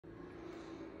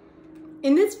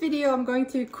In this video, I'm going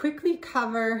to quickly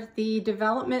cover the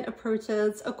development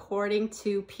approaches according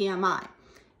to PMI.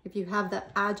 If you have the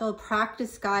Agile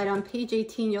Practice Guide on page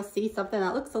 18, you'll see something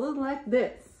that looks a little like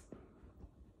this.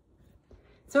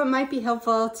 So it might be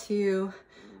helpful to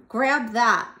grab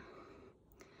that.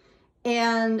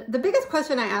 And the biggest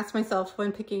question I ask myself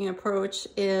when picking an approach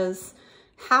is,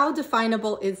 how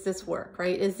definable is this work,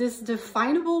 right? Is this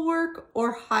definable work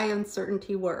or high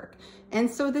uncertainty work? And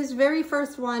so this very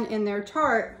first one in their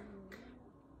chart,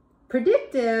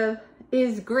 predictive,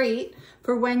 is great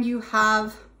for when you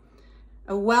have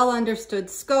a well understood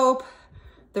scope,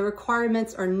 the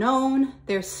requirements are known,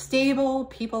 they're stable,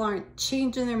 people aren't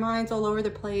changing their minds all over the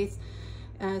place.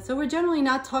 So we're generally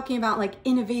not talking about like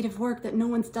innovative work that no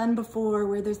one's done before,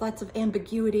 where there's lots of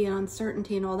ambiguity and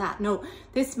uncertainty and all that. No,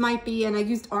 this might be, and I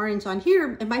used orange on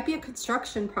here, it might be a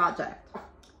construction project,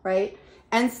 right?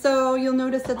 And so you'll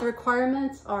notice that the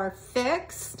requirements are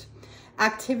fixed,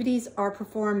 activities are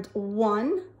performed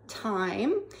one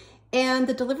time, and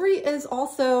the delivery is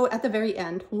also at the very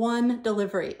end, one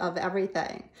delivery of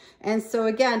everything. And so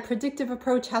again, predictive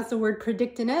approach has the word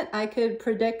predict in it. I could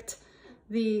predict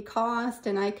the cost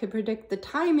and I could predict the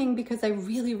timing because I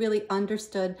really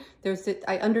understood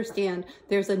I understand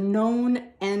there's a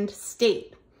known end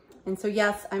state. And so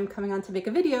yes, I'm coming on to make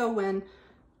a video when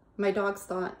my dogs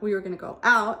thought we were going to go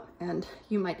out, and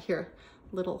you might hear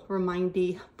little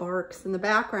remindy barks in the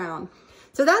background.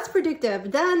 So that's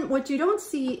predictive. Then what you don't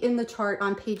see in the chart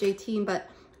on page 18, but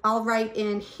I'll write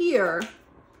in here,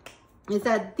 is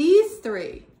that these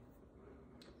three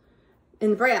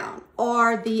in brown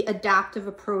are the adaptive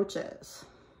approaches.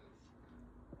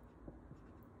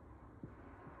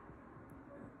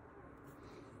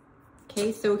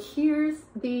 Okay, so here's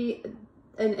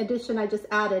an addition I just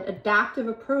added, adaptive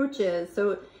approaches.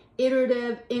 So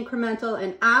iterative, incremental,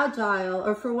 and agile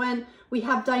are for when we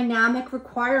have dynamic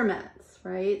requirements,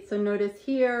 right? So notice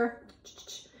here,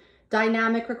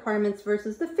 dynamic requirements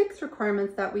versus the fixed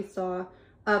requirements that we saw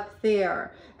up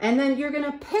there. And then you're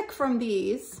gonna pick from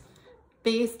these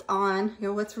based on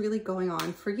what's really going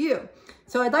on for you.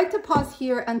 So I'd like to pause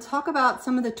here and talk about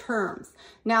some of the terms.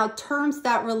 Now, terms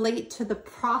that relate to the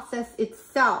process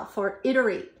itself, or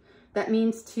iterate, that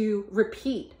means to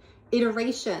repeat.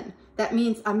 Iteration, that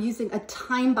means I'm using a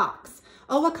time box.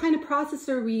 Oh, what kind of processor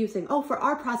are we using? Oh, for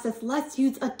our process, let's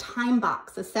use a time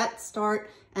box, a set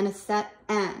start and a set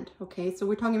end. Okay, so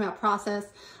we're talking about process.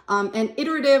 And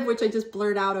iterative, which I just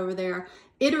blurred out over there.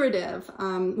 Iterative,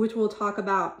 which we'll talk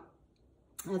about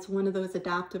as one of those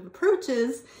adaptive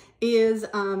approaches, is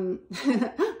one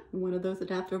of those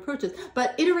adaptive approaches.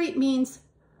 But iterate means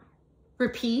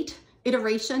repeat.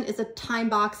 Iteration is a time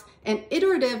box, and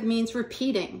iterative means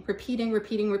repeating.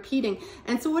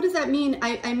 And so what does that mean?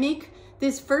 I make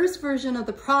this first version of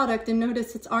the product, and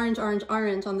notice it's orange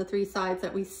on the three sides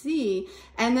that we see,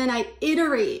 and then I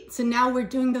iterate. So now we're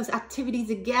doing those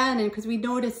activities again, and because we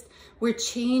noticed we're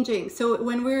changing. So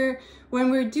when we're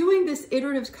doing this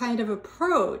iterative kind of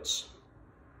approach,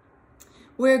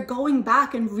 we're going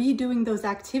back and redoing those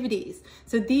activities.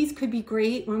 So these could be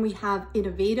great when we have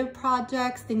innovative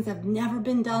projects, things that have never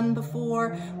been done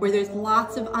before, where there's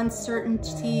lots of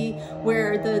uncertainty,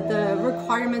 where the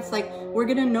requirements, like we're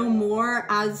gonna know more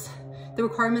as the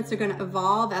requirements are gonna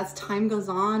evolve as time goes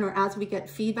on, or as we get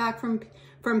feedback from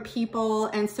people.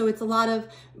 And so it's a lot of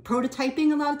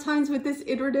prototyping a lot of times with this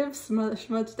iterative,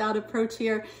 smudged out approach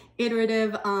here.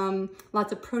 Iterative,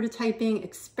 lots of prototyping,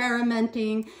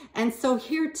 experimenting. And so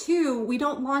here too, we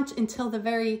don't launch until the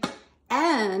very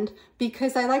end,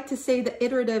 because I like to say the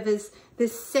iterative is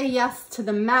this say yes to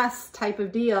the mess type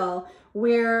of deal,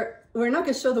 where we're not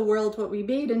gonna show the world what we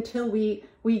made until we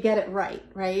get it right?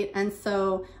 And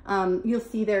so you'll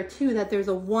see there too that there's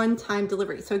a one-time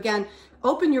delivery. So again,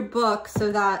 open your book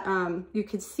so that you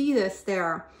can see this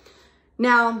there.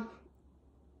 Now,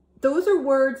 those are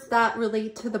words that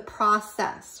relate to the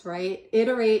process, right?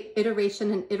 Iterate, iteration,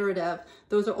 and iterative.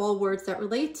 Those are all words that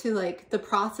relate to like the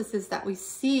processes that we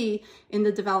see in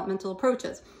the developmental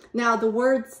approaches. Now, the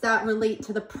words that relate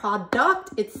to the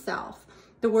product itself,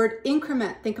 the word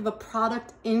increment, think of a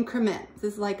product increment.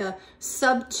 This is like a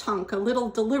sub-chunk, a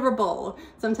little deliverable.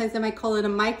 Sometimes they might call it a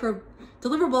micro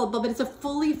deliverable, but it's a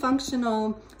fully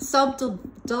functional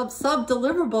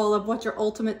sub-deliverable of what your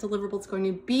ultimate deliverable is going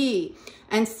to be.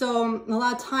 And so a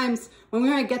lot of times when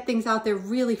we want to get things out there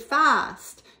really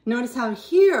fast, notice how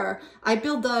here I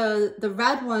build the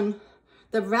red one,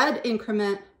 the red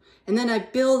increment, and then I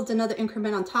build another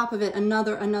increment on top of it,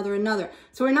 another.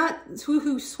 So we're not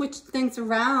who switched things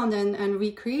around and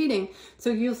recreating. So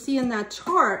you'll see in that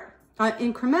chart,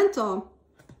 incremental,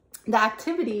 the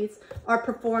activities are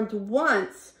performed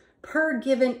once per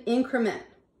given increment.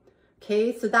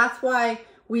 Okay, so that's why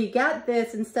we get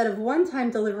this instead of one-time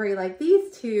delivery like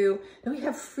these two, then we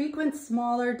have frequent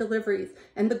smaller deliveries.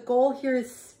 And the goal here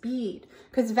is speed,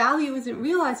 because value isn't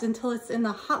realized until it's in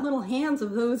the hot little hands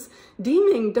of those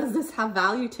deeming, does this have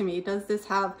value to me? Does this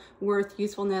have worth,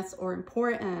 usefulness, or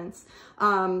importance?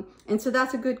 And so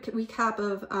that's a good recap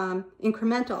of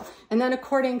incremental. And then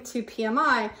according to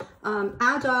PMI,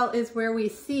 agile is where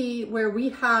we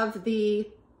have the,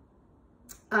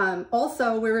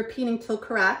 also we're repeating till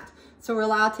correct. So we're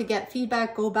allowed to get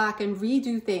feedback, go back and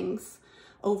redo things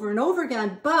over and over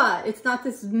again, but it's not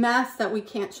this mess that we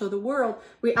can't show the world.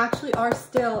 We actually are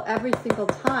still every single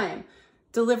time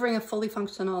delivering a fully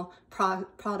functional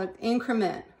product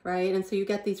increment, right? And so you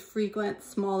get these frequent,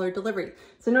 smaller deliveries.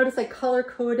 So notice I color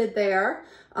coded there.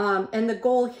 And the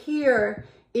goal here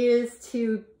is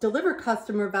to deliver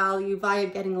customer value via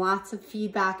getting lots of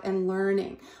feedback and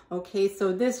learning. Okay,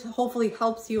 so this hopefully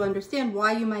helps you understand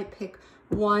why you might pick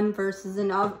one versus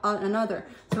another.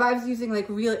 So if I was using like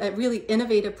a really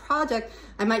innovative project,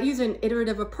 I might use an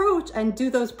iterative approach and do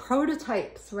those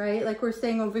prototypes, right? Like we're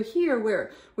saying over here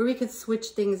where we could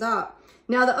switch things up.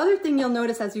 Now, the other thing you'll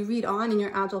notice as you read on in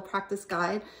your Agile practice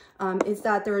guide is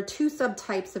that there are two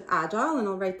subtypes of Agile, and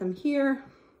I'll write them here.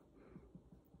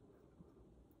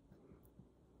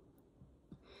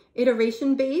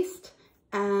 Iteration-based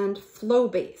and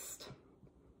flow-based.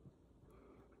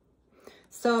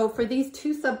 So for these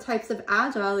two subtypes of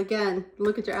Agile, again,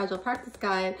 look at your Agile practice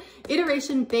guide.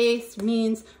 Iteration-based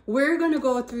means we're going to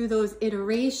go through those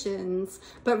iterations,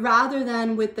 but rather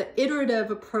than with the iterative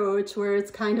approach where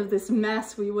it's kind of this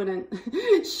mess we wouldn't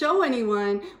show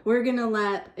anyone, we're going to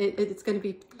let it's going to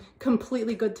be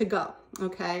completely good to go.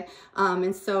 Okay.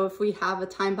 And so if we have a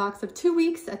time box of 2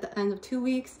 weeks, at the end of 2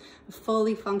 weeks, a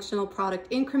fully functional product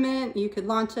increment, you could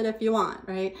launch it if you want,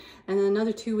 right? And then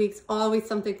another 2 weeks, always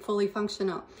something fully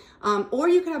functional. Or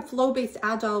you could have flow-based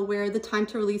Agile where the time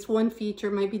to release one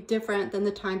feature might be different than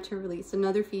the time to release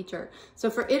another feature. So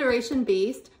for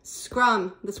iteration-based,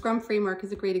 Scrum, the Scrum framework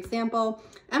is a great example.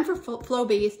 And for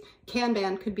flow-based,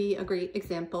 Kanban could be a great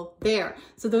example there.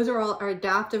 So those are all our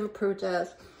adaptive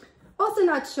approaches. Also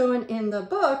not shown in the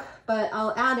book, but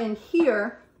I'll add in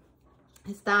here,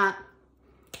 is that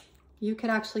you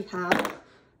could actually have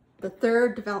the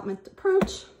third development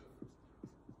approach,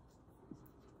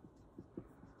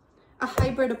 a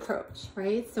hybrid approach,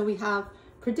 right? So we have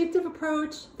predictive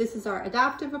approach, this is our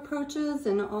adaptive approaches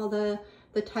and all the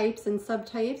types and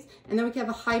subtypes, and then we can have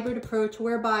a hybrid approach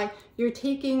whereby you're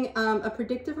taking a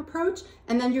predictive approach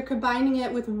and then you're combining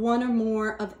it with one or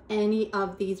more of any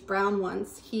of these brown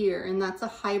ones here, and that's a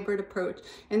hybrid approach.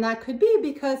 And that could be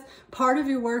because part of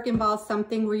your work involves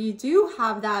something where you do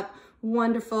have that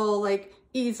wonderful, like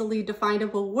easily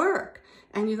definable work,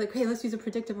 and you're like, hey, let's use a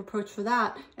predictive approach for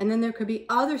that. And then there could be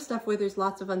other stuff where there's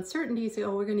lots of uncertainty. So,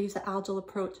 oh, we're going to use the agile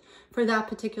approach for that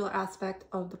particular aspect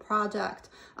of the project.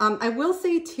 I will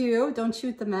say too, don't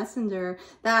shoot the messenger,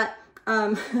 that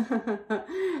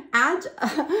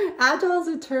agile is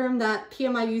a term that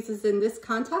PMI uses in this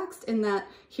context, in that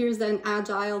here's an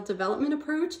agile development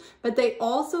approach, but they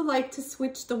also like to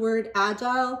switch the word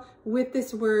agile with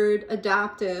this word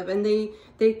adaptive, and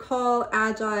they call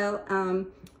agile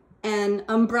an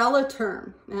umbrella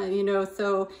term, you know,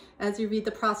 so as you read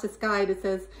the process guide, it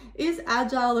says, is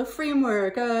agile a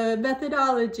framework, a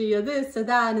methodology, a this, or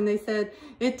that? And they said,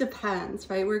 it depends,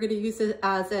 right? We're going to use it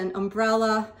as an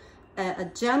umbrella, a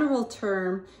general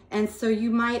term. And so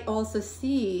you might also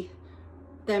see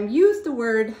them use the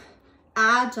word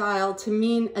agile to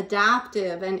mean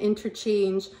adaptive and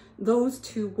interchange those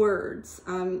two words.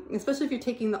 Especially if you're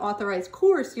taking the authorized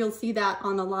course, you'll see that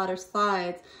on a lot of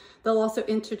slides. They'll also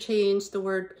interchange the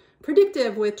word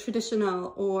predictive with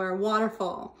traditional or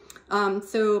waterfall.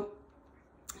 So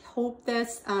I hope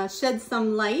this sheds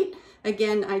some light.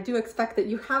 Again, I do expect that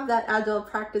you have that Agile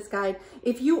practice guide.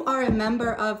 If you are a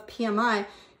member of PMI,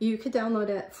 you could download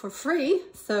it for free.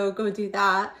 So go do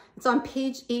that. It's on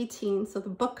page 18. So the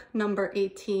book number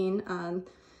 18,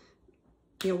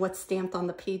 you know, what's stamped on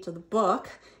the page of the book.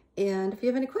 And if you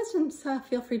have any questions,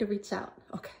 feel free to reach out.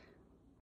 Okay.